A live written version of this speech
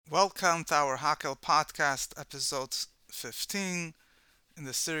Welcome to our Hakel podcast, episode 15, in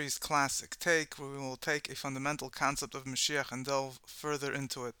the series Classic Take, where we will take a fundamental concept of Moshiach and delve further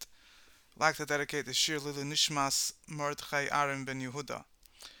into it. I'd like to dedicate the Shir Lili Nishmas Mordechai Arim ben Yehuda.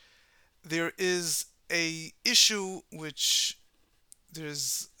 There is a issue which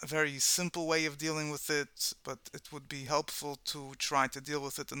there's a very simple way of dealing with it, but it would be helpful to try to deal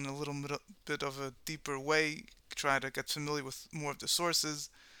with it in a little bit of a deeper way, try to get familiar with more of the sources,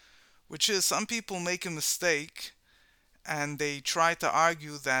 which is some people make a mistake and they try to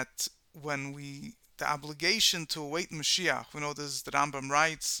argue that the obligation to await Mashiach, we know this, the Rambam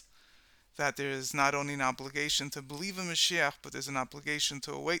writes that there is not only an obligation to believe in Mashiach, but there's an obligation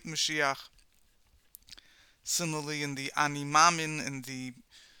to await Mashiach. Similarly, in the Ani Mamin, in the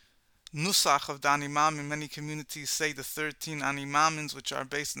Nusach of the Ani Mamin, many communities say the 13 Ani Mamins, which are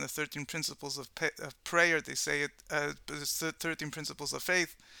based on the 13 principles of prayer. They say it, the 13 principles of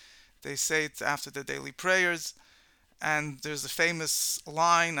faith. They say it after the daily prayers. And there's a famous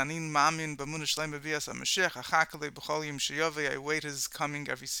line, Anin Mamin Bamun Shlem Bebias HaMashiach, Achakale B'chol Yom Sheyoveh, I await his coming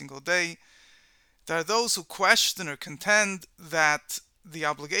every single day. There are those who question or contend that the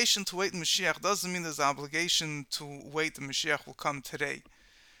obligation to wait Mashiach doesn't mean there's an obligation to wait the Mashiach will come today.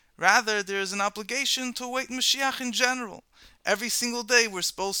 Rather, there's an obligation to await Mashiach in general. Every single day we're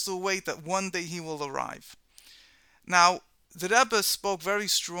supposed to wait that one day he will arrive. Now, the Rebbe spoke very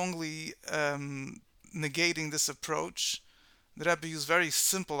strongly negating this approach. The Rebbe used very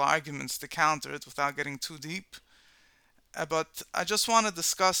simple arguments to counter it without getting too deep. But I just want to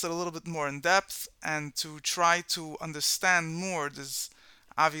discuss it a little bit more in depth and to try to understand more. There's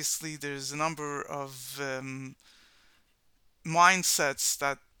a number of mindsets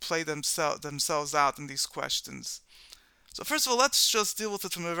that play themselves out in these questions. So first of all, let's just deal with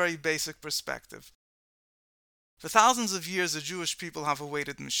it from a very basic perspective. For thousands of years, the Jewish people have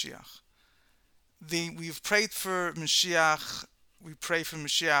awaited Mashiach. We've prayed for Mashiach. We pray for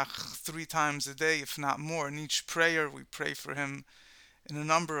Mashiach 3 times a day, if not more. In each prayer, we pray for him in a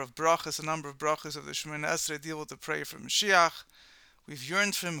number of brachas of the Shemoneh Esrei deal with the prayer for Mashiach. We've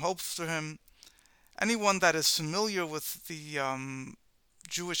yearned for him, hoped for him. Anyone that is familiar with the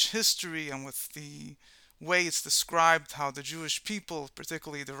Jewish history and with the way it's described how the Jewish people,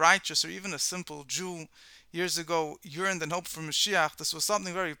 particularly the righteous or even a simple Jew, years ago yearned and hoped for Mashiach, this was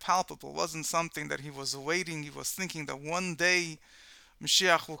something very palpable. It wasn't something that he was awaiting. He was thinking that one day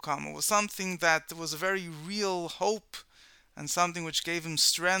Mashiach will come. It was something that was a very real hope and something which gave him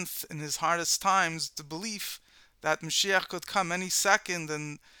strength in his hardest times, the belief that Mashiach could come any second,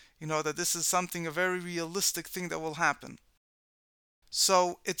 and that this is something, a very realistic thing that will happen.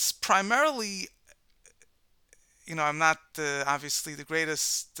 So it's primarily, I'm not obviously the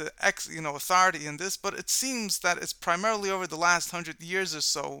greatest authority in this, but it seems that it's primarily over the last 100 years or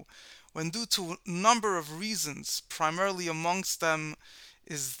so, when due to a number of reasons, primarily amongst them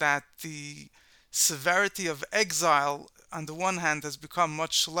is that the severity of exile on the one hand has become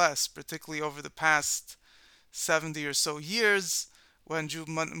much less, particularly over the past 70 or so years, when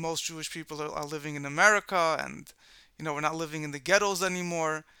most Jewish people are living in America, and we're not living in the ghettos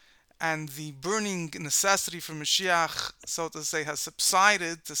anymore, and the burning necessity for Mashiach, so to say, has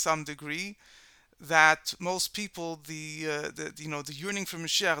subsided to some degree. That most people, the yearning for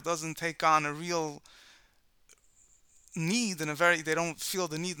Mashiach doesn't take on a real need they don't feel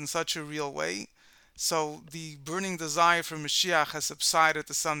the need in such a real way. So the burning desire for Mashiach has subsided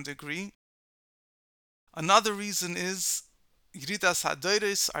to some degree. Another reason is Yiridas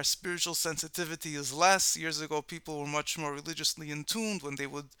Hadoros, our spiritual sensitivity is less. Years ago, people were much more religiously in tune when they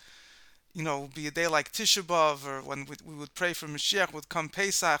would, be a day like Tisha B'Av, or when we would pray for Mashiach, would come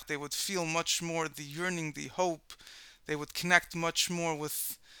Pesach, they would feel much more the yearning, the hope. They would connect much more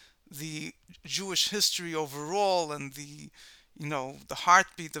with the Jewish history overall and the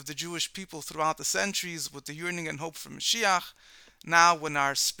heartbeat of the Jewish people throughout the centuries, with the yearning and hope for Mashiach. Now, when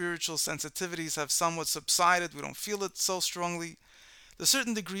our spiritual sensitivities have somewhat subsided, we don't feel it so strongly. To a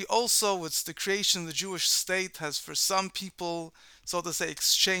certain degree also, it's the creation of the Jewish state has, for some people, so to say,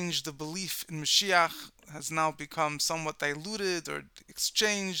 exchanged the belief in Mashiach, has now become somewhat diluted or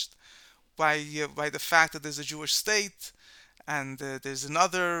exchanged by the fact that there's a Jewish state, and there's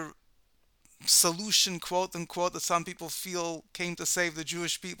another solution, quote unquote, that some people feel came to save the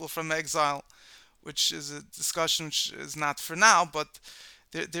Jewish people from exile, which is a discussion which is not for now, but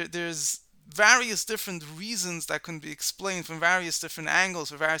there's various different reasons that can be explained from various different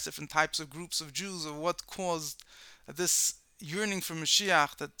angles for various different types of groups of Jews, of what caused this yearning for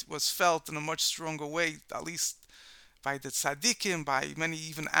Mashiach that was felt in a much stronger way, at least by the tzaddikim, by many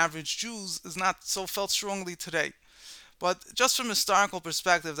even average Jews, is not so felt strongly today. But just from a historical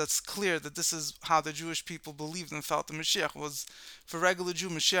perspective, that's clear that this is how the Jewish people believed and felt the Mashiach was. For regular Jew,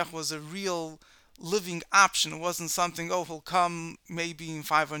 Mashiach was a real living option. It wasn't something, oh, he'll come maybe in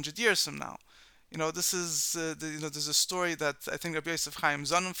 500 years from now. This is, there's a story that I think Rabbi Yosef Chaim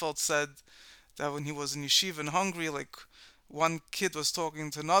Sonnenfeld said that when he was in yeshiva in Hungary, like one kid was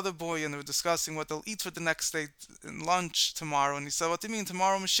talking to another boy and they were discussing what they'll eat for the next day in lunch tomorrow. And he said, what do you mean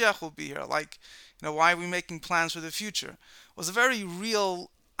tomorrow Mashiach will be here? Like, why are we making plans for the future? It was a very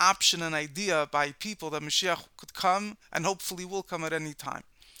real option and idea by people that Mashiach could come and hopefully will come at any time.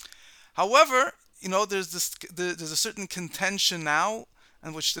 However, there's a certain contention now,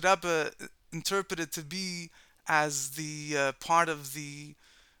 and which the Rebbe interpreted to be as the part of the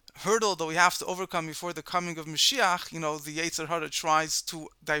hurdle that we have to overcome before the coming of Mashiach. The Yetzer Hara tries to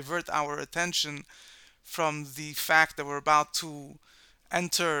divert our attention from the fact that we're about to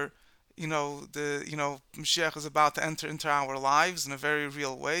enter, Mashiach is about to enter into our lives in a very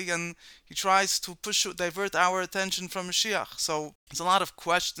real way, and he tries to divert our attention from Mashiach. So there's a lot of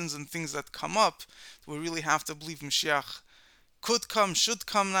questions and things that come up. We really have to believe Mashiach could come, should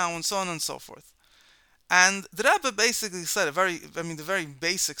come now, and so on and so forth. And the Rebbe basically said the very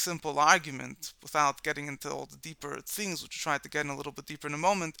basic, simple argument, without getting into all the deeper things, which we'll try to get in a little bit deeper in a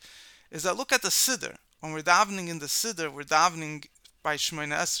moment, is that look at the Siddur. When we're davening in the Siddur, we're davening by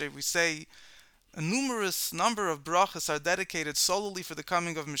Shemoneh Esrei. We say a numerous number of brachas are dedicated solely for the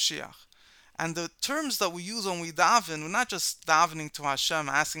coming of Mashiach. And the terms that we use when we daven, we're not just davening to Hashem,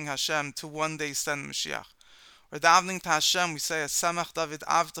 asking Hashem to one day send Mashiach. We're davening to Hashem, we say, Esamach David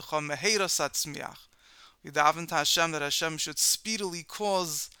Avtecha Meheiras Atzmiach. We daven to Hashem that Hashem should speedily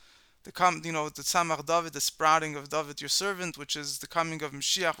cause the Tzamach David, the sprouting of David, your servant, which is the coming of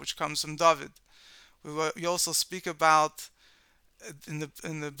Mashiach, which comes from David. We also speak about in the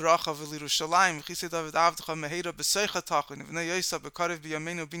bracha of Yerushalayim, David Avdecha Meheira B'Seicha V'nei Yosa B'Karev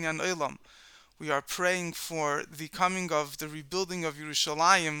B'Yameinu Binyan Olam. We are praying for the coming of the rebuilding of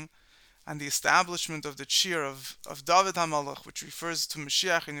Yerushalayim and the establishment of the cheer of David HaMelech, which refers to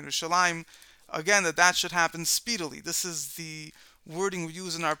Mashiach in Yerushalayim. Again, that should happen speedily. This is the wording we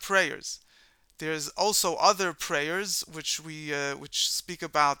use in our prayers. There's also other prayers which speak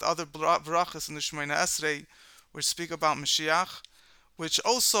about other brachas in the Shemoneh Esrei, which speak about Mashiach, which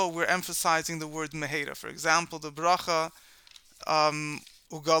also we're emphasizing the word Meheira. For example, the bracha Ugalenu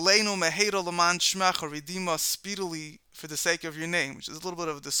Meheira L'man Shmecha, redeem us speedily for the sake of your name, which is a little bit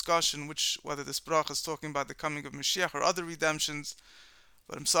of a discussion whether this bracha is talking about the coming of Mashiach or other redemptions.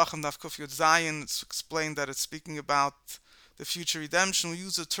 But in Psachim Daf Kuf Yud Zayin, it's explained that it's speaking about the future redemption. We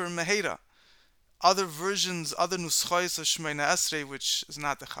use the term Meheira. Other versions, other nuschos of Shemoneh Esrei, which is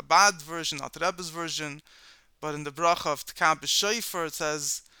not the Chabad version, not the Rebbe's version, but in the bracha of Tkab B'Shofar it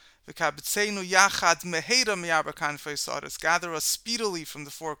says, "V'kabitzenu yachad meheira miyarba kanfei saris." Gather us speedily from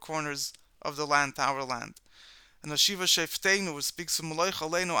the four corners of the land to our land. And Hashiva Sheftenu, which speaks of Moloich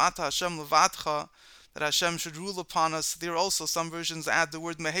Aleinu Ata Hashem Levadcha, that Hashem should rule upon us. There also some versions add the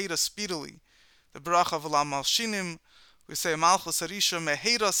word meheira, speedily. The bracha of Elam Malshinim, we say Malchus Harisha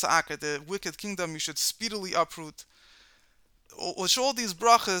meheira sa'aker, the wicked kingdom you should speedily uproot. Which all these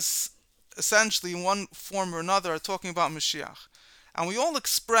brachas, essentially in one form or another, are talking about Mashiach. And we all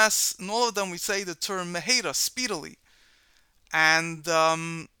express, in all of them we say the term meheira, speedily. And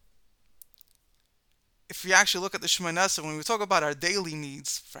if we actually look at the Shemoneh Esrei, when we talk about our daily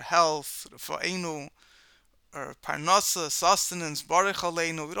needs for health, for Einu, or Parnasa, sustenance, Baruch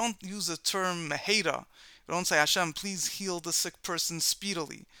Aleinu, we don't use the term meheira. We don't say, Hashem, please heal the sick person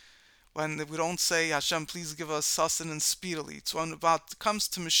speedily. When we don't say, Hashem, please give us sustenance speedily. It's when it comes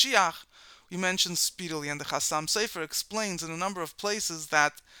to Mashiach, we mention speedily. And the Chassam Sofer explains in a number of places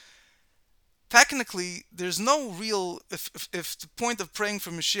that technically, there's no real, if the point of praying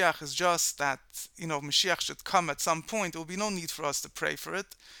for Mashiach is just that, Mashiach should come at some point, there will be no need for us to pray for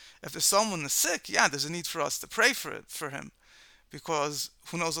it. If there's someone is sick, there's a need for us to pray for him, because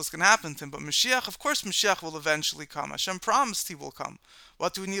who knows what's going to happen to him. But Mashiach, of course Mashiach will eventually come. Hashem promised he will come.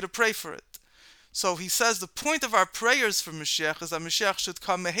 What do we need to pray for it? So he says the point of our prayers for Mashiach is that Mashiach should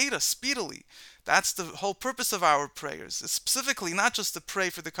come meheira, speedily. That's the whole purpose of our prayers. It's specifically not just to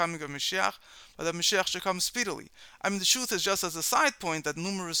pray for the coming of Mashiach, but that Mashiach should come speedily. The truth is, just as a side point, that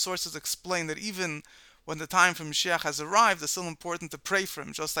numerous sources explain that even when the time for Mashiach has arrived, it's still important to pray for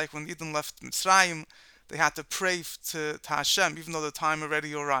him. Just like when Eden left Mitzrayim, they had to pray to Hashem, even though the time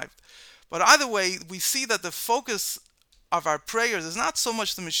already arrived. But either way, we see that the focus of our prayers is not so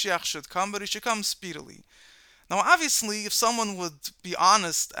much the Mashiach should come, but he should come speedily. Now, obviously, if someone would be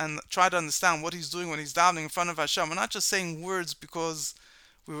honest and try to understand what he's doing when he's davening in front of Hashem, we're not just saying words because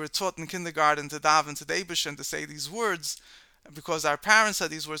we were taught in kindergarten to daven to the Eibush and to say these words, because our parents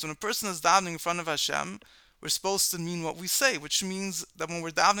said these words. When a person is davening in front of Hashem, we're supposed to mean what we say, which means that when we're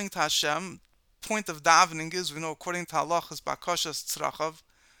davening to Hashem, point of davening is, we know according to halachas bakashas tzrachav,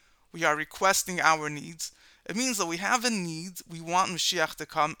 we are requesting our needs. It means that we have a need, we want Moshiach to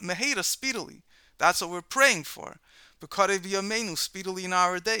come, meheira, speedily. That's what we're praying for. B'karei b'yameinu, speedily in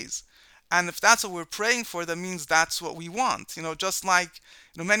our days. And if that's what we're praying for, that means that's what we want. Just like,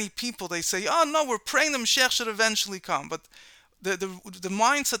 many people, they say, oh no, we're praying the Moshiach should eventually come. But the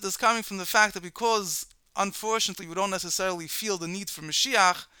mindset is coming from the fact that because, unfortunately, we don't necessarily feel the need for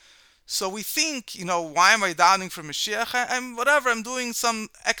Mashiach, so we think, why am I davening for Mashiach? I'm doing some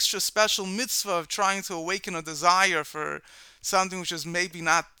extra special mitzvah of trying to awaken a desire for something which is maybe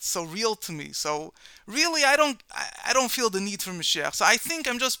not so real to me. So really, I don't feel the need for Mashiach. So I think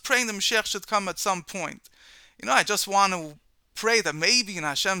I'm just praying the Mashiach should come at some point. I just want to pray that maybe in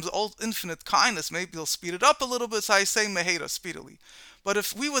Hashem's infinite kindness, maybe he'll speed it up a little bit, so I say Meheira, speedily. But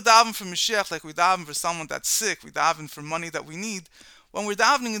if we would daven for Mashiach like we daven for someone that's sick, we daven for money that we need, when we're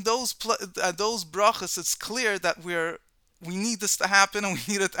davening in those brachas, it's clear that we need this to happen and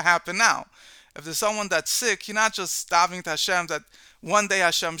we need it to happen now. If there's someone that's sick, you're not just davening to Hashem that one day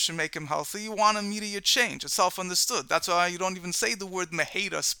Hashem should make him healthy. You want immediate change. It's self-understood. That's why you don't even say the word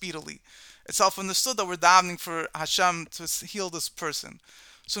Meheira, speedily. It's self-understood that we're davening for Hashem to heal this person.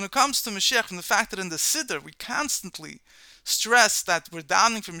 So when it comes to Mashiach, from the fact that in the Siddur we constantly stress that we're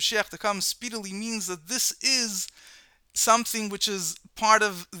davening for Mashiach to come speedily, means that this is something which is part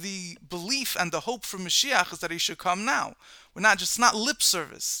of the belief and the hope for Mashiach, is that he should come now. We're not lip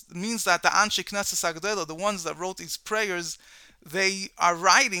service. It means that the Anshe Knesset Agdela, the ones that wrote these prayers, they are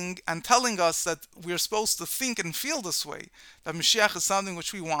writing and telling us that we're supposed to think and feel this way, that Mashiach is something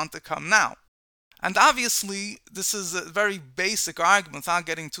which we want to come now. And obviously, this is a very basic argument, without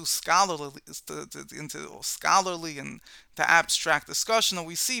getting too scholarly and to abstract discussion. And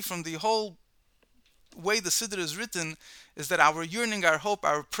we see from the whole way the Siddur is written, is that our yearning, our hope,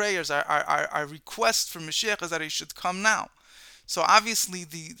 our prayers, our request for Mashiach is that he should come now. So obviously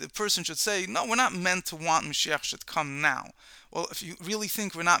the person should say, no, we're not meant to want Mashiach should come now. Well, if you really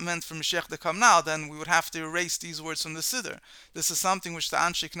think we're not meant for Mashiach to come now, then we would have to erase these words from the Siddur. This is something which the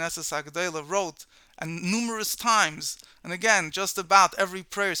Anshe Knesset Agdela wrote, and numerous times, and again, just about every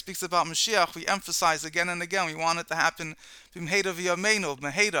prayer speaks about Mashiach. We emphasize again and again, we want it to happen b'mheira v'yameinu,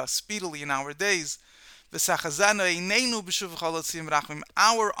 b'mheira, speedily in our days.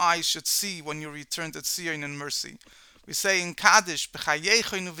 Our eyes should see when you return to Tzion in mercy. We say in Kaddish,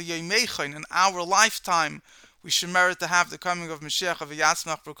 in our lifetime, we should merit to have the coming of Mashiach.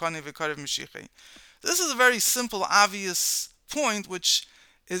 This is a very simple, obvious point, which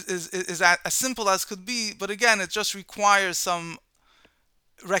is as simple as could be, but again, it just requires some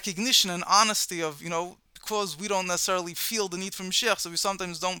recognition and honesty of, because we don't necessarily feel the need for Mashiach, so we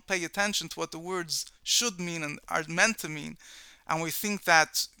sometimes don't pay attention to what the words should mean and are meant to mean. And we think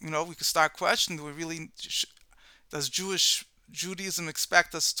that, we could start questioning, does Judaism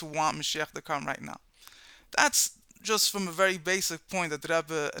expect us to want Mashiach to come right now? That's just from a very basic point that the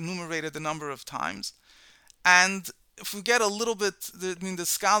Rebbe enumerated a number of times. And if we get a little bit, the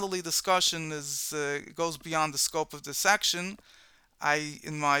scholarly discussion goes beyond the scope of this section.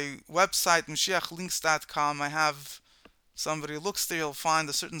 In my website, MoshiachLinks.com, I have somebody who looks there, he'll find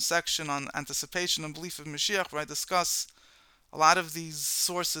a certain section on anticipation and belief of Mashiach, where I discuss a lot of these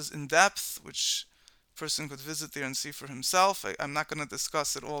sources in depth, which a person could visit there and see for himself. I'm not going to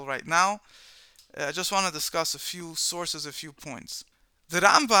discuss it all right now. I just want to discuss a few sources, a few points. The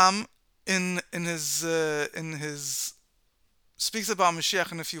Rambam, in his speaks about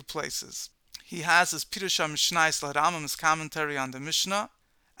Mashiach in a few places. He has his Pirush HaMishnais LaRambam, his commentary on the Mishnah,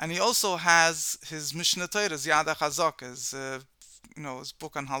 and he also has his Mishnah Torah, his Yad HaChazak, his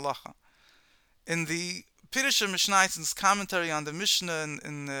book on Halacha. In the Pirush HaMishnais, in his commentary on the Mishnah,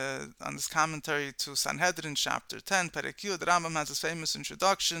 on his commentary to Sanhedrin, chapter 10, Perek Yud, the Rambam has his famous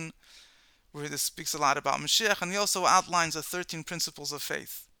introduction, where he speaks a lot about Mashiach, and he also outlines the 13 principles of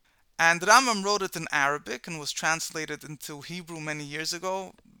faith. And the Rambam wrote it in Arabic and was translated into Hebrew many years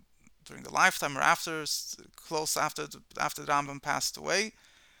ago, during the lifetime or close after the Rambam passed away.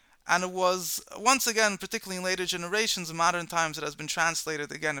 And it was, once again, particularly in later generations, in modern times, it has been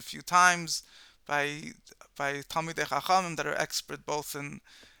translated again a few times by Talmidei Chachamim that are expert both in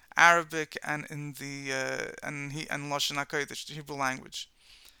Arabic and in and Lashon HaKodesh, the Hebrew language.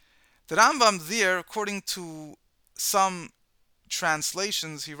 The Rambam there, according to some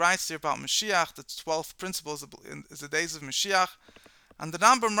translations, he writes there about Mashiach, the 12th principles is the days of Mashiach, and the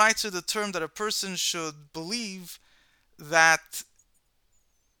Rambam writes here the term that a person should believe that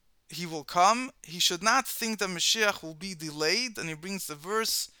he will come, he should not think that Mashiach will be delayed, and he brings the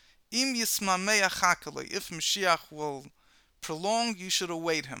verse, Im yismameach hakale, if Mashiach will prolong, you should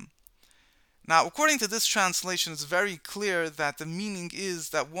await him. Now, according to this translation, it's very clear that the meaning is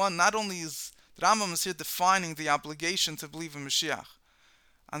that one, not only is the Rambam is here defining the obligation to believe in Mashiach,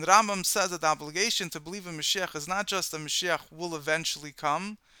 and the Rambam says that the obligation to believe in Mashiach is not just that Mashiach will eventually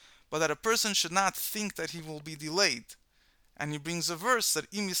come, but that a person should not think that he will be delayed. And he brings a verse that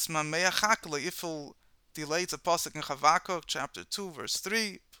if he'll delay, it's a pasuk in Chavakuk, chapter 2, verse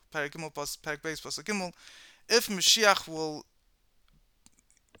 3, Perek Beis, pasuk Gimel. If Mashiach will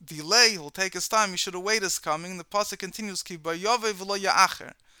delay, he'll take his time, he should await his coming. The pasuk continues, Ki bayove v'lo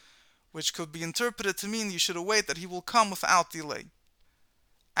ya'acher, which could be interpreted to mean you should await that he will come without delay.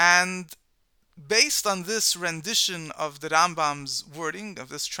 And based on this rendition of the Rambam's wording, of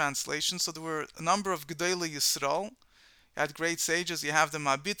this translation, so there were a number of Gedolei Yisrael. You had great sages. You have the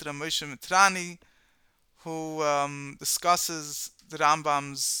Mabitra Moshe Mitrani, who discusses the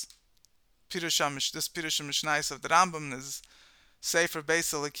Rambam's Pirush Mishnais of the Rambam, is Sefer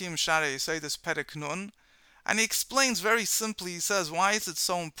Beis Elikim Sharei Yisodis Perek Nun, and he explains very simply. He says, why is it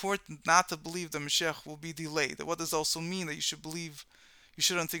so important not to believe that Mashiach will be delayed? What does also mean that you should believe, you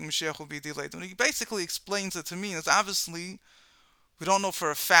shouldn't think Mashiach will be delayed? And he basically explains it to mean is obviously we don't know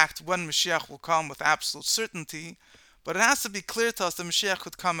for a fact when Mashiach will come with absolute certainty, but it has to be clear to us that Mashiach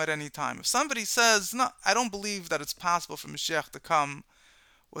could come at any time. If somebody says, no, I don't believe that it's possible for Mashiach to come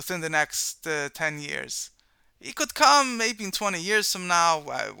within the next 10 years. He could come maybe in 20 years from now,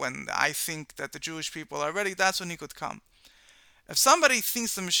 when I think that the Jewish people are ready, that's when he could come. If somebody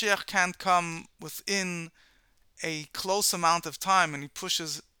thinks the Mashiach can't come within a close amount of time and he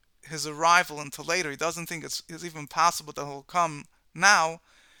pushes his arrival until later, he doesn't think it's even possible that he'll come now,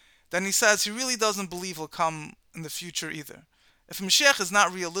 then he says he really doesn't believe he'll come in the future either. If Mashiach is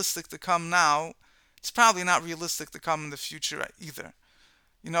not realistic to come now, it's probably not realistic to come in the future either.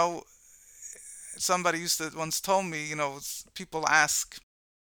 You know, somebody used to once told me, people ask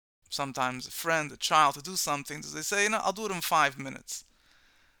sometimes a friend, a child to do something, they say, I'll do it in 5 minutes.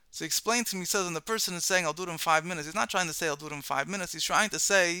 So he explained to me, he says, when the person is saying, I'll do it in 5 minutes, he's not trying to say, I'll do it in 5 minutes, he's trying to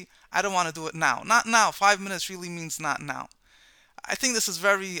say, I don't want to do it now. Not now. 5 minutes really means not now. I think this is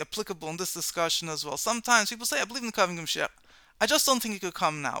very applicable in this discussion as well. Sometimes people say, I believe in the coming of Mashiach. I just don't think he could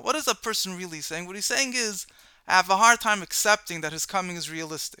come now. What is that person really saying? What he's saying is, I have a hard time accepting that his coming is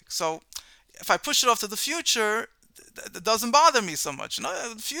realistic. So, if I push it off to the future, it doesn't bother me so much.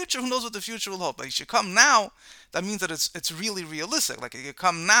 The future, who knows what the future will hold? But he should come now. That means that it's really realistic. Like, he could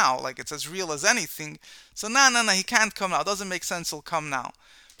come now, like it's as real as anything. So, no, he can't come now. It doesn't make sense he'll come now.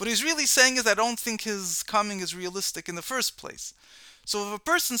 What he's really saying is, I don't think his coming is realistic in the first place. So if a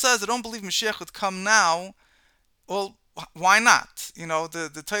person says, I don't believe Mashiach would come now, well, why not?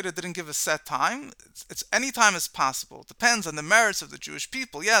 The Torah didn't give a set time. It's any time is possible. It depends on the merits of the Jewish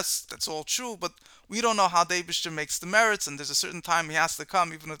people. Yes, that's all true, but we don't know how the Eibishter makes the merits, and there's a certain time he has to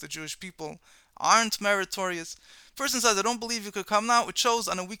come, even if the Jewish people aren't meritorious. Person says, I don't believe he could come now, it shows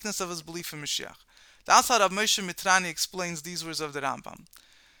on a weakness of his belief in Mashiach. The Asad of Moshe Mitrani explains these words of the Rambam.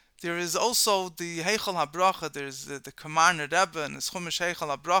 There is also the Heichal HaBracha, there's the Kamarner Rebbe and his Chumash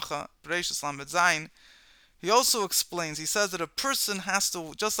Heichal HaBracha, Bereishis Lamed Zayin. He also explains, he says that a person has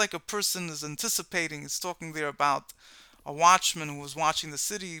to, just like a person is anticipating, he's talking there about a watchman who is watching the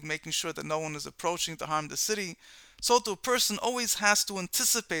city, making sure that no one is approaching to harm the city. So too, a person always has to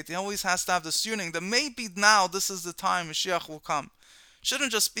anticipate, he always has to have this yearning that maybe now this is the time Mashiach will come.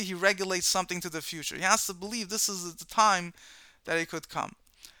 Shouldn't just be he regulates something to the future. He has to believe this is the time that he could come.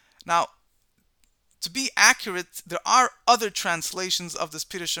 Now, to be accurate, there are other translations of this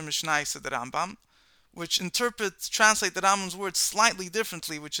Pirush Mishnais of the Rambam, which translate the Rambam's words slightly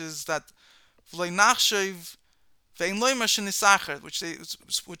differently, which is that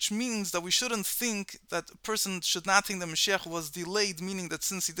which means that we shouldn't think that a person should not think that Mashiach was delayed, meaning that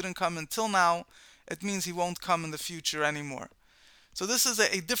since he didn't come until now, it means he won't come in the future anymore. So this is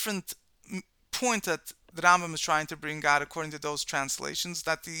a different point that the Rambam is trying to bring out according to those translations,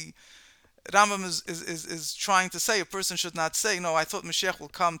 that the Rambam is trying to say a person should not say, no, I thought Mashiach will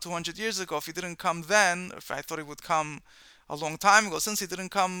come 200 years ago. If he didn't come then, if I thought he would come a long time ago, since he didn't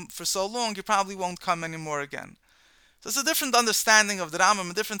come for so long, he probably won't come anymore again. So it's a different understanding of the Rambam,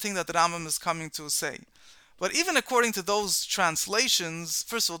 a different thing that the Rambam is coming to say. But even according to those translations,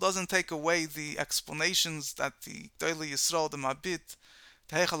 first of all, it doesn't take away the explanations that the Gedolei Yisrael, the Mabit,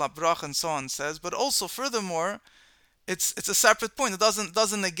 the Heichal HaBrach, and so on says, but also furthermore, it's a separate point. It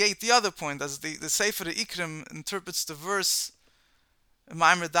doesn't negate the other point. As the Sefer Ikrim interprets the verse,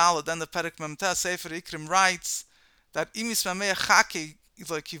 Maimer Daled, then the Perek Memtes, Sefer Ikrim writes that Imis Mameach Chake,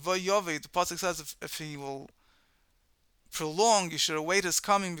 like Kivoy Yove, the pasuk says if he will prolong, you should await his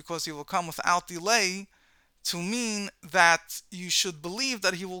coming because he will come without delay, to mean that you should believe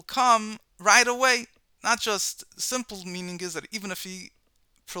that he will come right away. Not just simple meaning is that even if he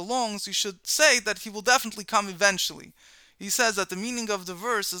prolongs, you should say that he will definitely come eventually. He says that the meaning of the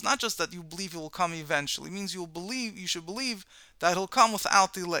verse is not just that you believe he will come eventually. It means you should believe that he'll come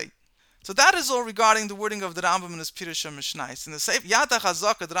without delay. So that is all regarding the wording of the Rambam in his Pirush HaMishnais. In the Seif Yad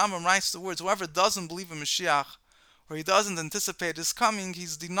HaChazaka, the Rambam writes the words, whoever doesn't believe in Mashiach, or he doesn't anticipate his coming,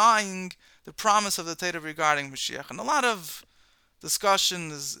 he's denying the promise of the Torah regarding Mashiach. And a lot of discussion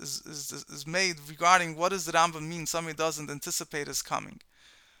is made regarding what does the Rambam mean, somebody doesn't anticipate his coming.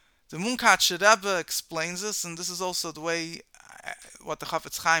 The Munkach Rebbe explains this, and this is also the way what the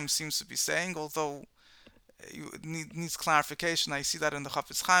Chafetz Chaim seems to be saying, although it needs clarification. I see that in the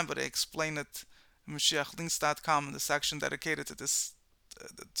Chafetz Chaim, but I explain it in MashiachLinks.com in the section dedicated to this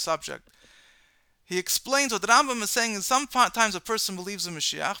subject. He explains what the Rambam is saying is sometimes a person believes in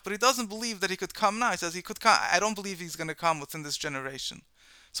Mashiach, but he doesn't believe that he could come now. He says he could come. I don't believe he's going to come within this generation.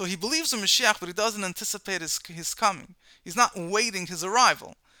 So he believes in Mashiach, but he doesn't anticipate his coming. He's not waiting his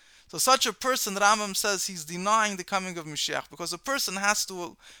arrival. So such a person, the Rambam says, he's denying the coming of Mashiach, because a person has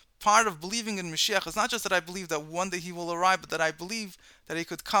to, part of believing in Mashiach is not just that I believe that one day he will arrive, but that I believe that he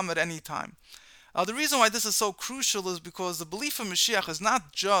could come at any time. The reason why this is so crucial is because the belief in Mashiach is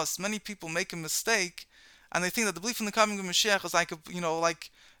not just, many people make a mistake, and they think that the belief in the coming of Mashiach is like,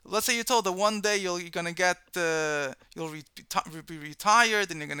 let's say you're told that one day you're going to get, you'll be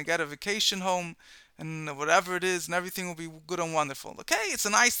retired, and you're going to get a vacation home, and whatever it is, and everything will be good and wonderful. Okay, it's a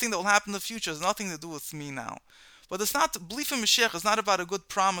nice thing that will happen in the future. It has nothing to do with me now. But it's not, belief in Mashiach is not about a good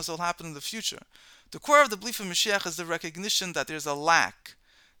promise that will happen in the future. The core of the belief in Mashiach is the recognition that there's a lack,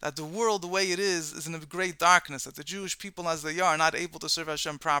 that the world the way it is in a great darkness, that the Jewish people as they are not able to serve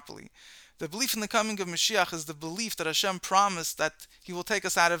Hashem properly. The belief in the coming of Mashiach is the belief that Hashem promised that he will take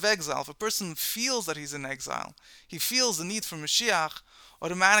us out of exile. If a person feels that he's in exile, he feels the need for Mashiach,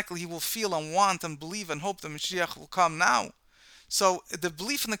 automatically he will feel and want and believe and hope that Mashiach will come now. So the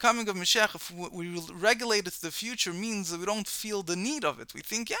belief in the coming of Mashiach, if we regulate it to the future, means that we don't feel the need of it. We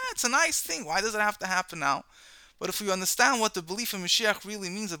think, yeah, it's a nice thing. Why does it have to happen now? But if we understand what the belief in Mashiach really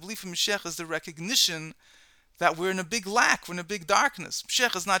means, the belief in Mashiach is the recognition that we're in a big lack, we're in a big darkness.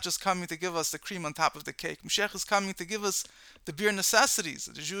 Mashiach is not just coming to give us the cream on top of the cake. Mashiach is coming to give us the bare necessities.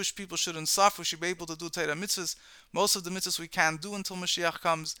 The Jewish people shouldn't suffer, we should be able to do Torah mitzvahs. Most of the mitzvahs we can't do until Mashiach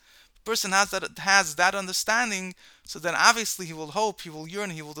comes. The person has that understanding, so then obviously he will hope, he will yearn,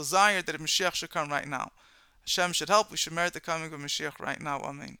 he will desire that Mashiach should come right now. Hashem should help, we should merit the coming of Mashiach right now.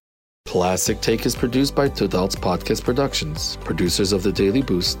 Amen. Classic Take is produced by Tudal's Podcast Productions, producers of The Daily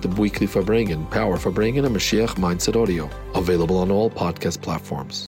Boost, The Weekly Farbrengen, Power Farbrengen, and Mashiach Mindset Audio. Available on all podcast platforms.